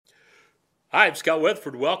Hi, I'm Scott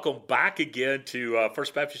Weatherford. Welcome back again to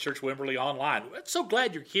First Baptist Church Wimberley Online. I'm so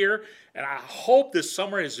glad you're here, and I hope this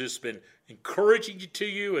summer has just been encouraging to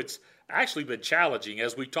you. It's actually been challenging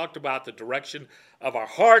as we talked about the direction of our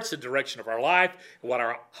hearts, the direction of our life, and what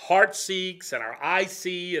our heart seeks and our eyes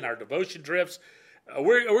see and our devotion drifts.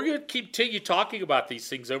 We're going to continue talking about these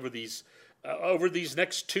things over these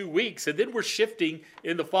next 2 weeks, and then we're shifting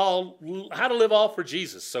in the fall how to live all for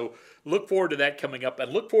Jesus. So look forward to that coming up,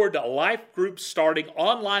 and look forward to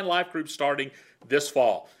online life groups starting this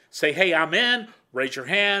fall. Say, hey, I'm in. Raise your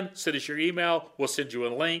hand. Send us your email. We'll send you a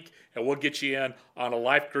link, and we'll get you in on a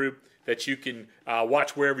life group that you can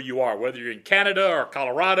watch wherever you are, whether you're in Canada or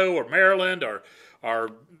Colorado or Maryland or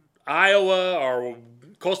Iowa or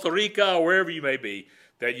Costa Rica or wherever you may be.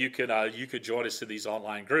 That you could join us in these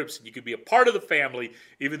online groups, and you could be a part of the family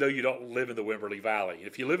even though you don't live in the Wimberley Valley.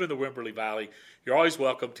 If you live in the Wimberley Valley, you're always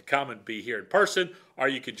welcome to come and be here in person, or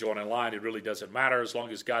you can join online. It really doesn't matter as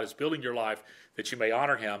long as God is building your life that you may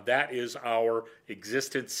honor Him. That is our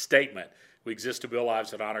existence statement. We exist to build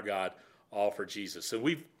lives that honor God, all for Jesus. So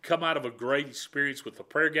we've come out of a great experience with the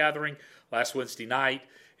prayer gathering last Wednesday night,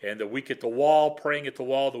 and the week at the wall, praying at the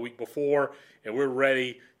wall the week before, and we're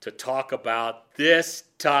ready to talk about this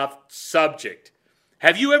tough subject.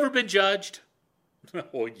 Have you ever been judged?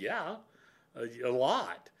 Well, yeah, a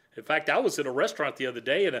lot. In fact, I was in a restaurant the other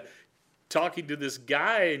day and talking to this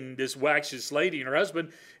guy and this lady and her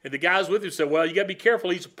husband, and the guy was with him said, well, you got to be careful.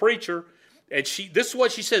 He's a preacher. And this is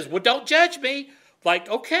what she says, well, don't judge me. Like,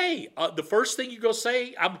 okay, the first thing you go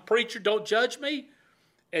say, I'm a preacher, don't judge me.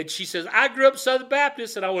 And she says, I grew up Southern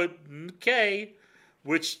Baptist. And I went, okay,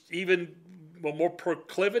 which even more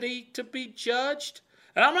proclivity to be judged.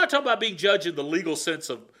 And I'm not talking about being judged in the legal sense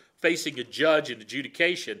of facing a judge in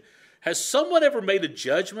adjudication. Has someone ever made a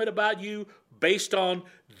judgment about you based on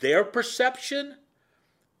their perception,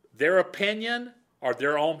 their opinion, or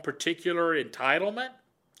their own particular entitlement?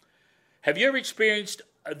 Have you ever experienced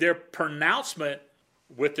their pronouncement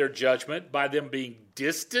with their judgment by them being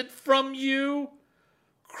distant from you,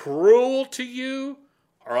 cruel to you,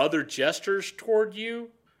 or other gestures toward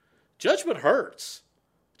you? Judgment hurts.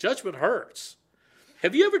 Judgment hurts.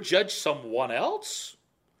 Have you ever judged someone else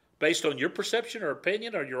based on your perception or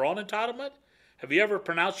opinion or your own entitlement? Have you ever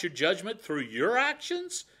pronounced your judgment through your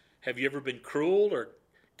actions? Have you ever been cruel or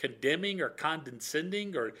condemning or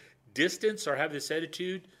condescending or distant or have this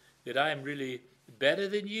attitude that I am really better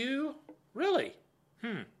than you? Really?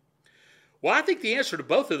 Well, I think the answer to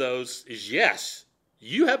both of those is yes.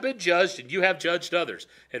 You have been judged and you have judged others.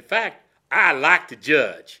 In fact, I like to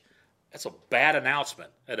judge. That's a bad announcement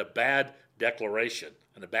and a bad declaration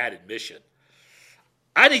and a bad admission.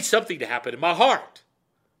 I need something to happen in my heart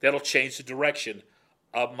that'll change the direction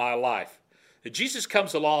of my life. And Jesus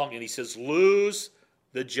comes along and he says, lose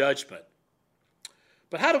the judgment.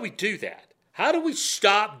 But how do we do that? How do we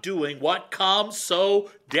stop doing what comes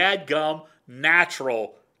so dadgum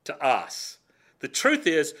natural to us? The truth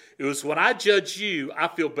is, it was when I judge you, I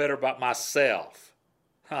feel better about myself.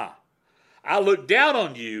 I look down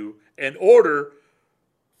on you in order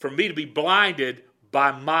for me to be blinded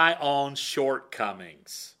by my own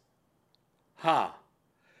shortcomings. But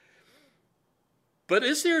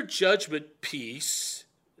is there a judgment piece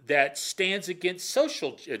that stands against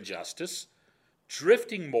social injustice,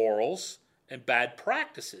 drifting morals, and bad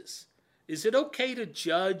practices? Is it okay to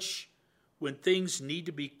judge when things need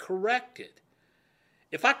to be corrected?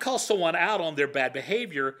 If I call someone out on their bad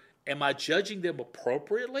behavior, am I judging them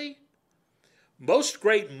appropriately? Most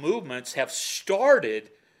great movements have started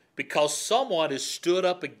because someone has stood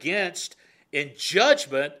up against, in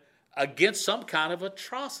judgment, against some kind of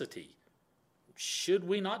atrocity. Should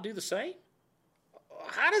we not do the same?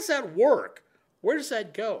 How does that work? Where does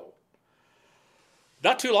that go?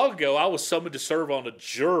 Not too long ago, I was summoned to serve on a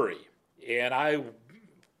jury, and I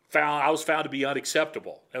was found to be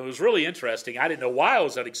unacceptable. It was really interesting. I didn't know why I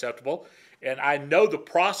was unacceptable, and I know the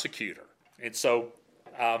prosecutor. And so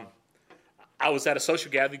I was at a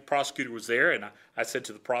social gathering, the prosecutor was there, and I said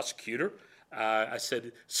to the prosecutor, I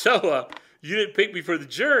said, so you didn't pick me for the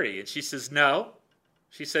jury? And she says, no.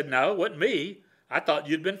 She said, no, it wasn't me. I thought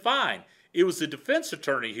you'd been fine. It was the defense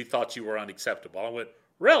attorney who thought you were unacceptable. I went,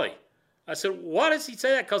 really? I said, why does he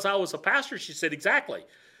say that? Because I was a pastor? She said, exactly.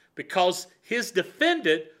 Because his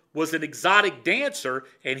defendant was an exotic dancer,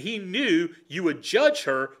 and he knew you would judge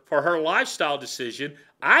her for her lifestyle decision.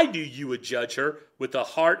 I knew you would judge her with a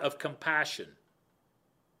heart of compassion.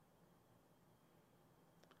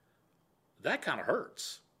 That kind of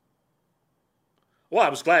hurts. Well, I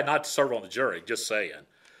was glad not to serve on the jury, just saying.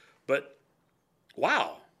 But,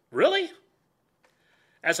 wow, really?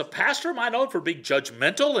 As a pastor, am I known for being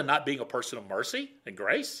judgmental and not being a person of mercy and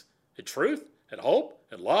grace and truth and hope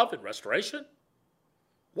and love and restoration?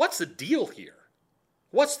 What's the deal here?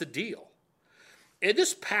 What's the deal? In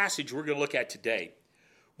this passage we're going to look at today,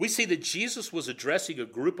 we see that Jesus was addressing a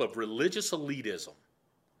group of religious elitism.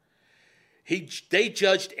 They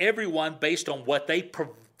judged everyone based on what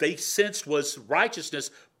they sensed was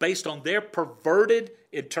righteousness based on their perverted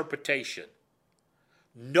interpretation.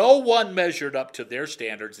 No one measured up to their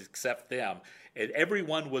standards except them, and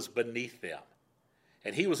everyone was beneath them.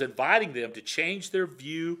 And he was inviting them to change their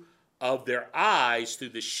view of their eyes through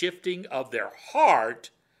the shifting of their heart,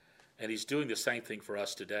 and he's doing the same thing for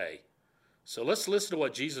us today. So let's listen to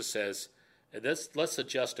what Jesus says, and let's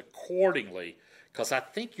adjust accordingly, because I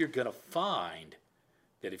think you're going to find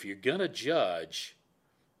that if you're going to judge,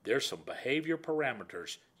 there's some behavior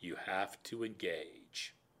parameters you have to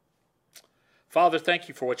engage. Father, thank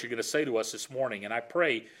you for what you're going to say to us this morning, and I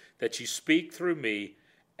pray that you speak through me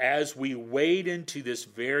as we wade into this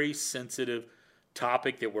very sensitive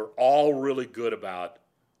topic that we're all really good about,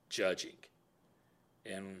 judging.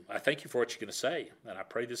 And I thank you for what you're going to say, and I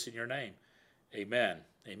pray this in your name. Amen.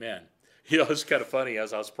 Amen. You know, it's kind of funny.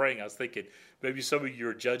 As I was praying, I was thinking maybe some of you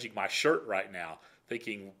are judging my shirt right now,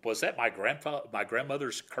 thinking, was that my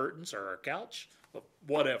grandmother's curtains or her couch? Well,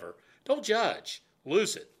 whatever. Don't judge.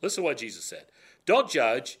 Lose it. Listen to what Jesus said. Don't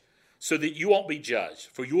judge so that you won't be judged,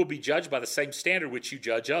 for you will be judged by the same standard which you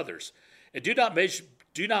judge others. And you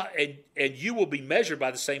will be measured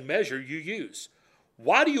by the same measure you use.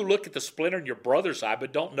 Why do you look at the splinter in your brother's eye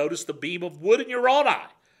but don't notice the beam of wood in your own eye?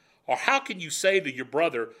 Or how can you say to your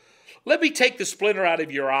brother, let me take the splinter out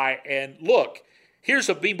of your eye, and look, here's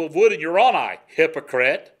a beam of wood in your own eye,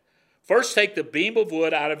 hypocrite. First take the beam of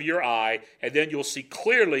wood out of your eye, and then you'll see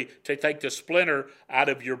clearly to take the splinter out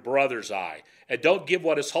of your brother's eye. And don't give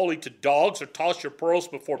what is holy to dogs, or toss your pearls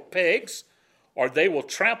before pigs, or they will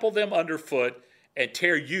trample them underfoot and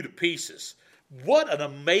tear you to pieces. What an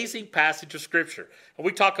amazing passage of Scripture. And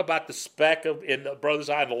we talk about the speck in the brother's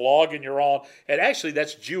eye and the log in your own. And actually,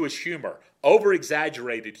 that's Jewish humor,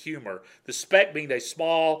 over-exaggerated humor. The speck being a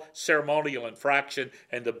small ceremonial infraction,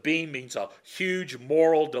 and the beam means a huge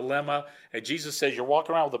moral dilemma. And Jesus says you're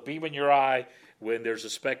walking around with a beam in your eye when there's a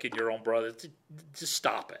speck in your own brother. Just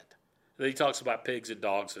stop it. Then he talks about pigs and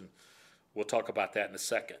dogs, and we'll talk about that in a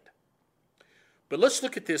second. But let's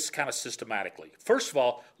look at this kind of systematically. First of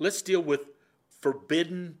all, let's deal with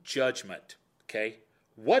forbidden judgment, okay?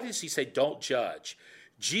 What does he say? Don't judge.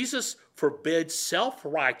 Jesus forbids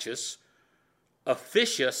self-righteous,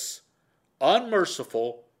 officious,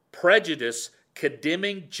 unmerciful, prejudice,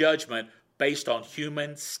 condemning judgment based on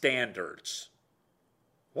human standards.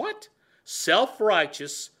 What?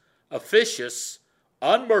 Self-righteous, officious,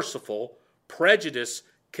 unmerciful, prejudice,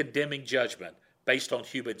 condemning judgment based on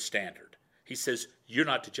human standard. He says, you're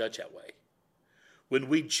not to judge that way. When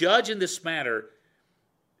we judge in this manner,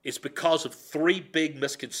 it's because of three big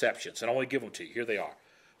misconceptions, and I want to give them to you. Here they are.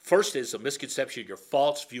 First is a misconception of your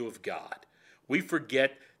false view of God. We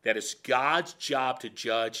forget that it's God's job to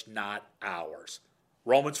judge, not ours.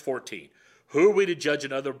 Romans 14. Who are we to judge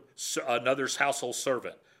another's household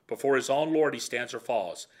servant? Before his own Lord he stands or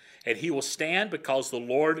falls. And he will stand because the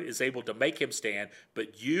Lord is able to make him stand.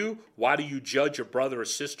 But you, why do you judge your brother or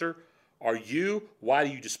sister? Or you, why do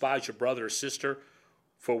you despise your brother or sister?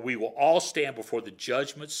 For we will all stand before the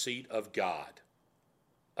judgment seat of God.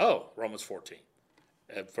 Oh, Romans 14,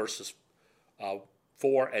 verses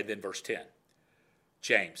 4 and then verse 10.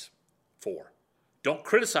 James 4. Don't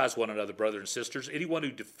criticize one another, brothers and sisters. Anyone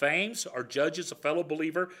who defames or judges a fellow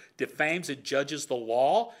believer defames and judges the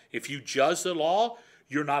law. If you judge the law,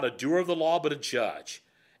 you're not a doer of the law, but a judge.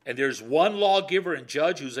 And there's one lawgiver and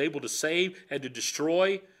judge who's able to save and to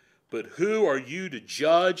destroy. But who are you to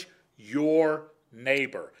judge your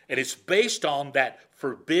neighbor? And it's based on that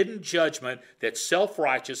forbidden judgment that's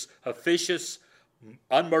self-righteous, officious,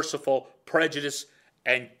 unmerciful, prejudice,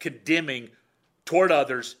 and condemning toward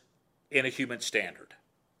others in a human standard.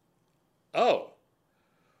 Oh,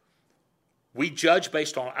 we judge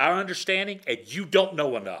based on our understanding, and you don't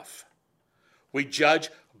know enough. We judge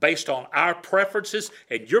based on our preferences,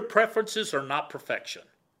 and your preferences are not perfection.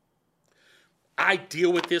 I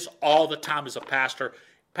deal with this all the time as a pastor.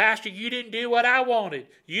 Pastor, you didn't do what I wanted.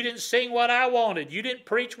 You didn't sing what I wanted. You didn't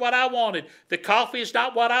preach what I wanted. The coffee is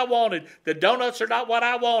not what I wanted. The donuts are not what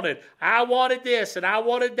I wanted. I wanted this and I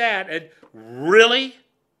wanted that. And really?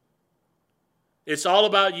 It's all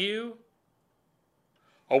about you?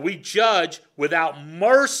 Or we judge without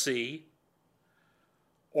mercy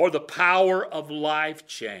or the power of life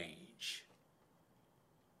change.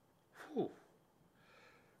 Whew.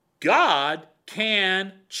 God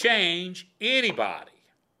can change anybody.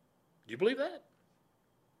 Do you believe that?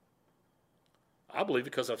 I believe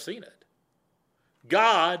it because I've seen it.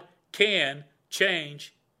 God can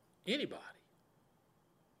change anybody.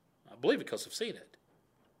 I believe it because I've seen it.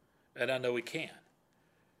 And I know He can.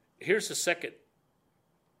 Here's the second.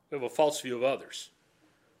 We have a false view of others.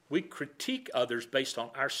 We critique others based on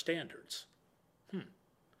our standards.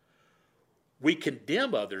 We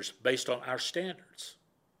condemn others based on our standards.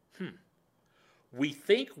 We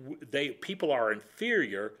think people are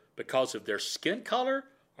inferior because of their skin color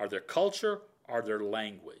or their culture or their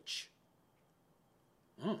language.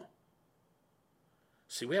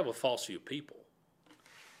 See, we have a false view of people.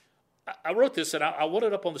 I wrote this, and I want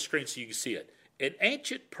it up on the screen so you can see it. In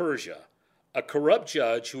ancient Persia, a corrupt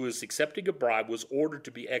judge who was accepting a bribe was ordered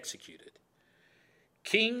to be executed.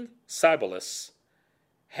 King Cybelus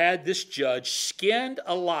had this judge skinned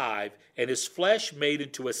alive and his flesh made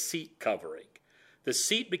into a seat covering. The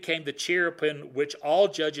seat became the chair upon which all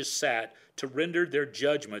judges sat to render their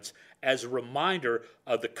judgments as a reminder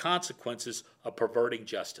of the consequences of perverting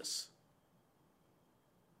justice.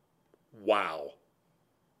 Wow.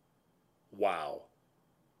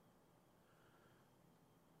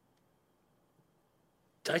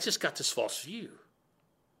 I just got this false view.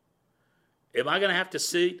 Am I going to have to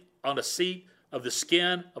sit on a seat of the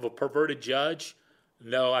skin of a perverted judge?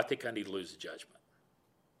 No, I think I need to lose the judgment.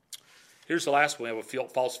 Here's the last one. We have a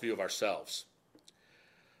false view of ourselves.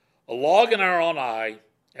 A log in our own eye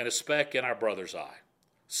and a speck in our brother's eye.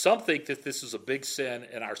 Some think that this is a big sin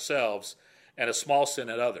in ourselves and a small sin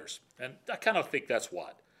in others. And I kind of think that's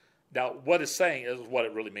what. Now, what it's saying is what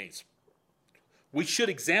it really means. We should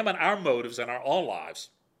examine our motives in our own lives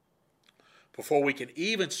before we can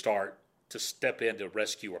even start to step in to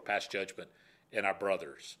rescue or pass judgment in our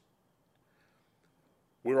brothers.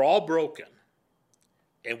 We're all broken,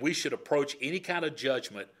 and we should approach any kind of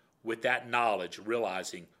judgment with that knowledge,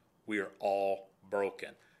 realizing we are all broken.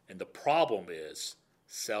 And the problem is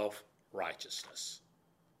self-righteousness.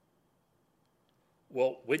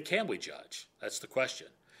 Well, when can we judge? That's the question.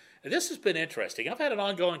 And this has been interesting. I've had an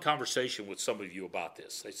ongoing conversation with some of you about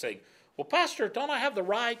this. They say, well, Pastor, don't I have the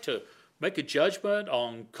right to make a judgment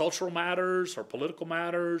on cultural matters or political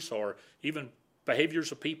matters or even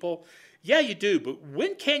behaviors of people? Yeah, you do, but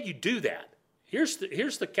when can you do that? Here's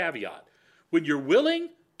the caveat. When you're willing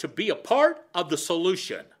to be a part of the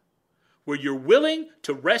solution, where you're willing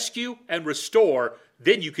to rescue and restore,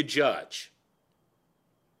 then you can judge.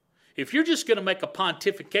 If you're just going to make a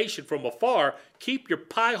pontification from afar, keep your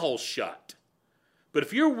pie hole shut. But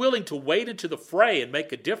if you're willing to wade into the fray and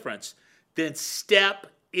make a difference, then step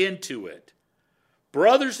into it.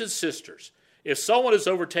 Brothers and sisters, if someone is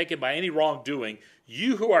overtaken by any wrongdoing,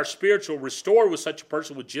 you who are spiritual, restore with such a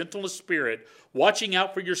person with gentleness of spirit, watching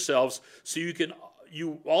out for yourselves, so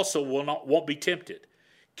you also won't be tempted.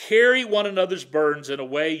 Carry one another's burdens in a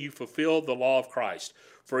way you fulfill the law of Christ.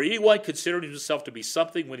 For anyone considering himself to be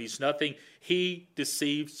something when he's nothing, he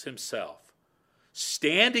deceives himself.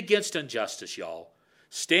 Stand against injustice, y'all.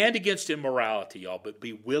 Stand against immorality, y'all, but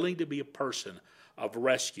be willing to be a person of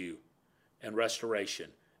rescue and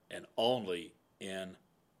restoration, and only in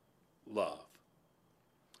love.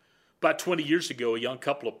 About 20 years ago, a young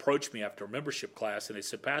couple approached me after a membership class, and they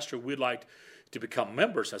said, Pastor, we'd like to become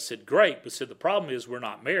members. I said, great, but said, the problem is we're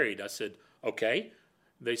not married. I said, okay.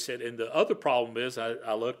 They said, and the other problem is,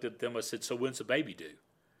 I looked at them, I said, so when's the baby due?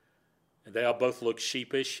 And they all both looked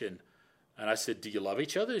sheepish, and I said, do you love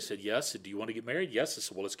each other? They said, yes. I said, do you want to get married? Yes. I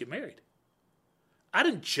said, well, let's get married. I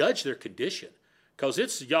didn't judge their condition, because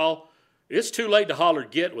it's too late to holler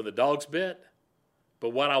get when the dog's bit.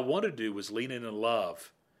 But what I wanted to do was lean in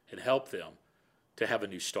love and help them to have a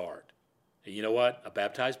new start. And you know what? I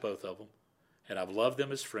baptized both of them, and I've loved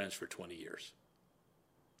them as friends for 20 years.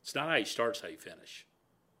 It's not how you start, it's how you finish.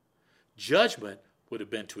 Judgment would have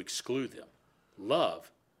been to exclude them.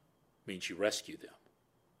 Love means you rescue them.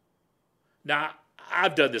 Now,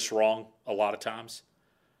 I've done this wrong a lot of times,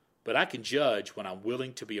 but I can judge when I'm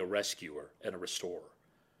willing to be a rescuer and a restorer.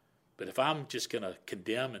 But if I'm just going to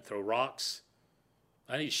condemn and throw rocks,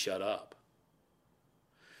 I need to shut up.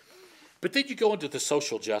 But then you go into the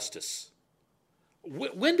social justice.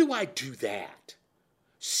 When do I do that?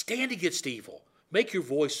 Stand against evil. Make your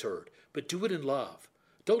voice heard, but do it in love.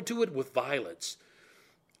 Don't do it with violence.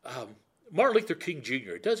 Martin Luther King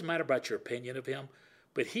Jr., it doesn't matter about your opinion of him,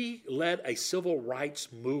 but he led a civil rights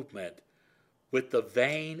movement with the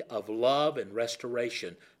vein of love and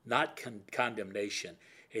restoration, not condemnation.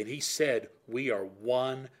 And he said, we are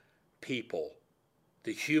one people.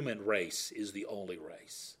 The human race is the only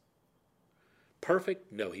race.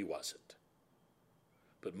 Perfect? No, he wasn't.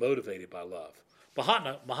 but motivated by love.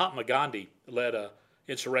 Mahatma Gandhi led an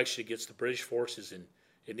insurrection against the British forces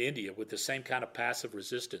in India with the same kind of passive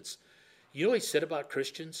resistance. You know what he said about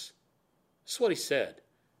Christians? This is what he said.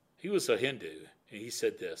 He was a Hindu, and he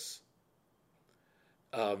said this.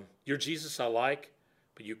 Your Jesus I like,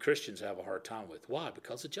 but you Christians I have a hard time with. Why?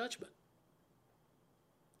 Because of judgment.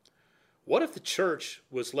 What if the church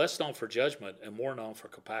was less known for judgment and more known for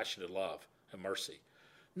compassionate love and mercy?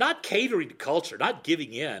 Not catering to culture, not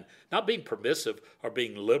giving in, not being permissive or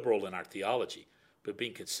being liberal in our theology, but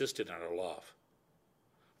being consistent in our love.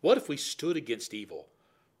 What if we stood against evil,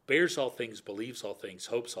 bears all things, believes all things,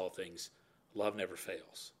 hopes all things, love never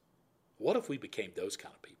fails? What if we became those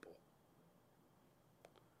kind of people?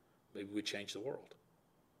 Maybe we'd change the world.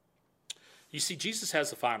 You see, Jesus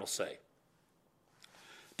has the final say.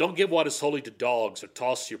 Don't give what is holy to dogs or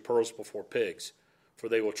toss your pearls before pigs, for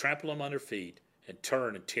they will trample them under feet and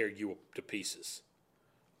turn and tear you to pieces.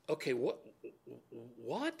 Okay, what?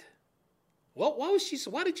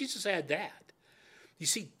 Why did Jesus add that? You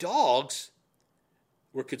see, dogs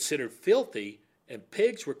were considered filthy and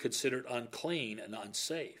pigs were considered unclean and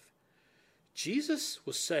unsafe. Jesus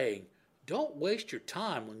was saying, don't waste your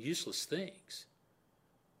time on useless things.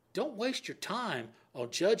 Don't waste your time on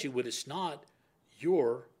judging when it's not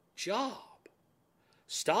your job.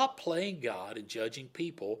 Stop playing God and judging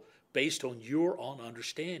people based on your own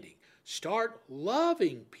understanding. Start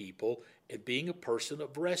loving people and being a person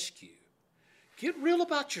of rescue. Get real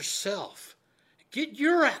about yourself. Get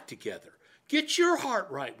your act together. Get your heart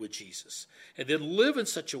right with Jesus. And then live in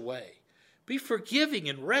such a way. Be forgiving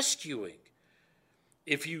and rescuing.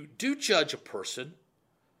 If you do judge a person,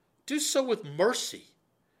 do so with mercy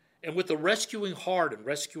and with a rescuing heart and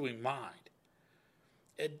rescuing mind.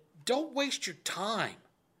 And don't waste your time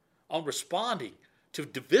on responding to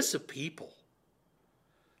divisive people.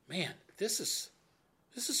 Man, this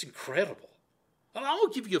is incredible. I'm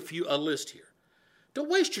going to give you a list here. Don't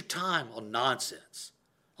waste your time on nonsense,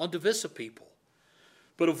 on divisive people.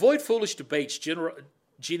 But avoid foolish debates,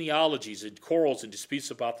 genealogies, and quarrels and disputes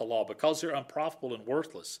about the law because they're unprofitable and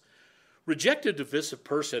worthless. Reject a divisive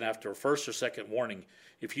person after a first or second warning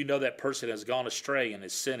if you know that person has gone astray and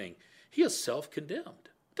is sinning. He is self-condemned.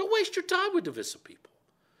 Don't waste your time with divisive people.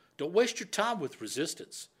 Don't waste your time with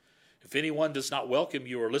resistance. If anyone does not welcome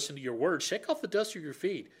you or listen to your words, shake off the dust of your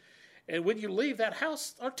feet. And when you leave that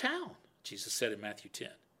house or town, Jesus said in Matthew 10,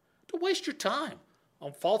 don't waste your time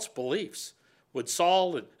on false beliefs. When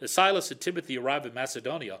Silas and Timothy arrived in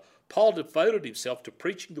Macedonia, Paul devoted himself to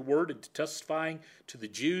preaching the word and to testifying to the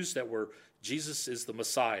Jews that Jesus is the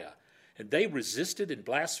Messiah. And they resisted and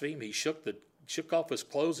blasphemed. He shook off his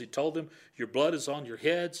clothes. He told them, your blood is on your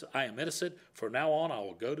heads. I am innocent. From now on, I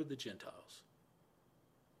will go to the Gentiles.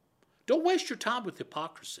 Don't waste your time with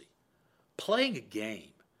hypocrisy, playing a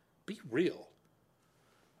game. Be real.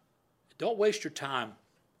 Don't waste your time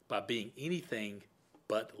by being anything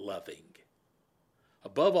but loving.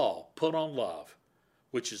 Above all, put on love,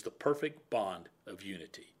 which is the perfect bond of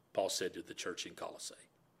unity, Paul said to the church in Colossae.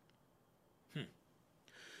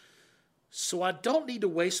 So I don't need to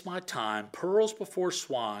waste my time, pearls before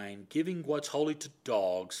swine, giving what's holy to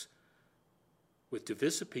dogs, with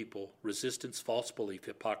divisive people, resistance, false belief,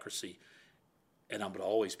 hypocrisy, and I'm going to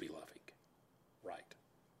always be loving. Right.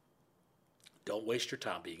 Don't waste your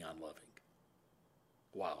time being unloving.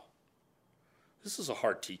 Wow. This is a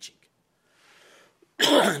hard teaching.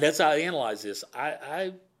 That's how I analyze this.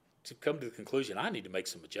 I to come to the conclusion, I need to make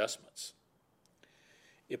some adjustments.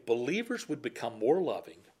 If believers would become more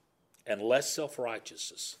loving and less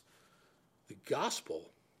self-righteous, the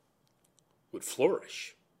gospel would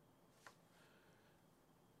flourish.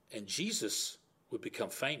 And Jesus would become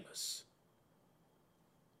famous.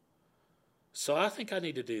 So I think I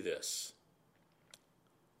need to do this.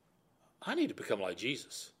 I need to become like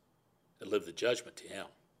Jesus and live the judgment to him,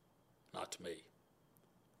 not to me.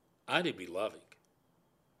 I need to be loving.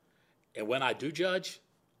 And when I do judge,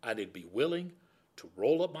 I need to be willing to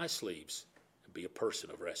roll up my sleeves and be a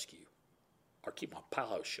person of rescue, or keep my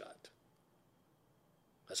mouth shut.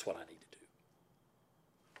 That's what I need to do.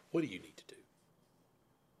 What do you need to do?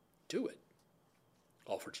 Do it.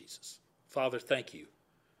 All for Jesus. Father, thank you.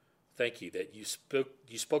 Thank you that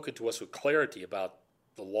you've spoken to us with clarity about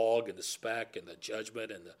the log and the speck and the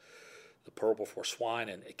judgment and the pearl before swine.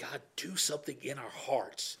 And God, do something in our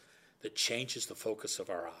hearts that changes the focus of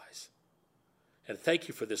our eyes. And thank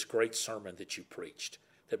you for this great sermon that you preached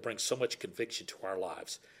that brings so much conviction to our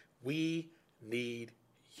lives. We need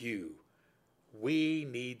you. We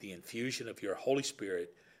need the infusion of your Holy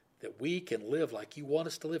Spirit that we can live like you want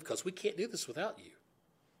us to live, because we can't do this without you.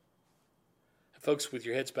 Folks, with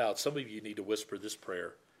your heads bowed, some of you need to whisper this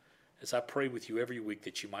prayer as I pray with you every week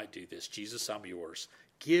that you might do this. Jesus, I'm yours.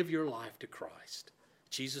 Give your life to Christ.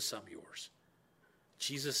 Jesus, I'm yours.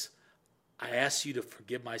 Jesus, I ask you to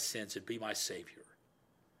forgive my sins and be my Savior.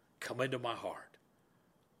 Come into my heart.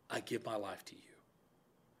 I give my life to you.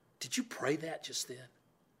 Did you pray that just then?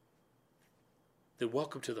 Then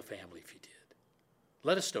welcome to the family if you did.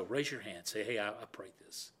 Let us know. Raise your hand. Say, hey, I prayed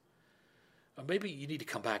this. Or maybe you need to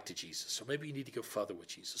come back to Jesus. Or maybe you need to go further with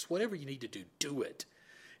Jesus. Whatever you need to do, do it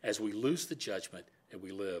as we lose the judgment and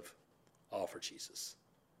we live all for Jesus.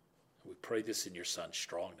 And we pray this in your Son's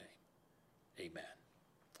strong name. Amen.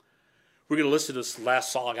 We're going to listen to this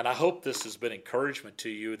last song, and I hope this has been encouragement to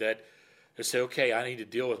you that you say, okay, I need to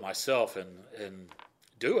deal with myself and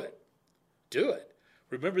do it. Do it.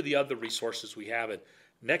 Remember the other resources we have. And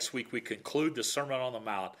next week we conclude the Sermon on the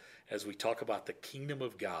Mount as we talk about the kingdom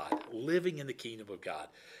of God, living in the kingdom of God.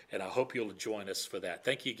 And I hope you'll join us for that.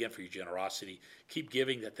 Thank you again for your generosity. Keep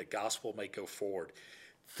giving that the gospel may go forward.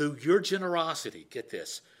 Through your generosity, get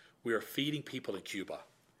this, we are feeding people in Cuba.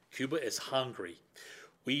 Cuba is hungry.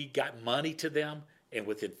 We got money to them, and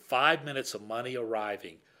within 5 minutes of money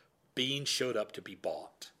arriving, beans showed up to be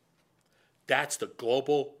bought. That's the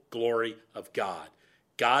global glory of God.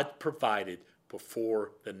 God provided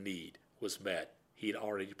before the need was met. He had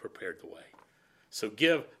already prepared the way. So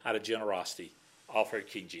give out of generosity. Offer it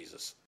to King Jesus.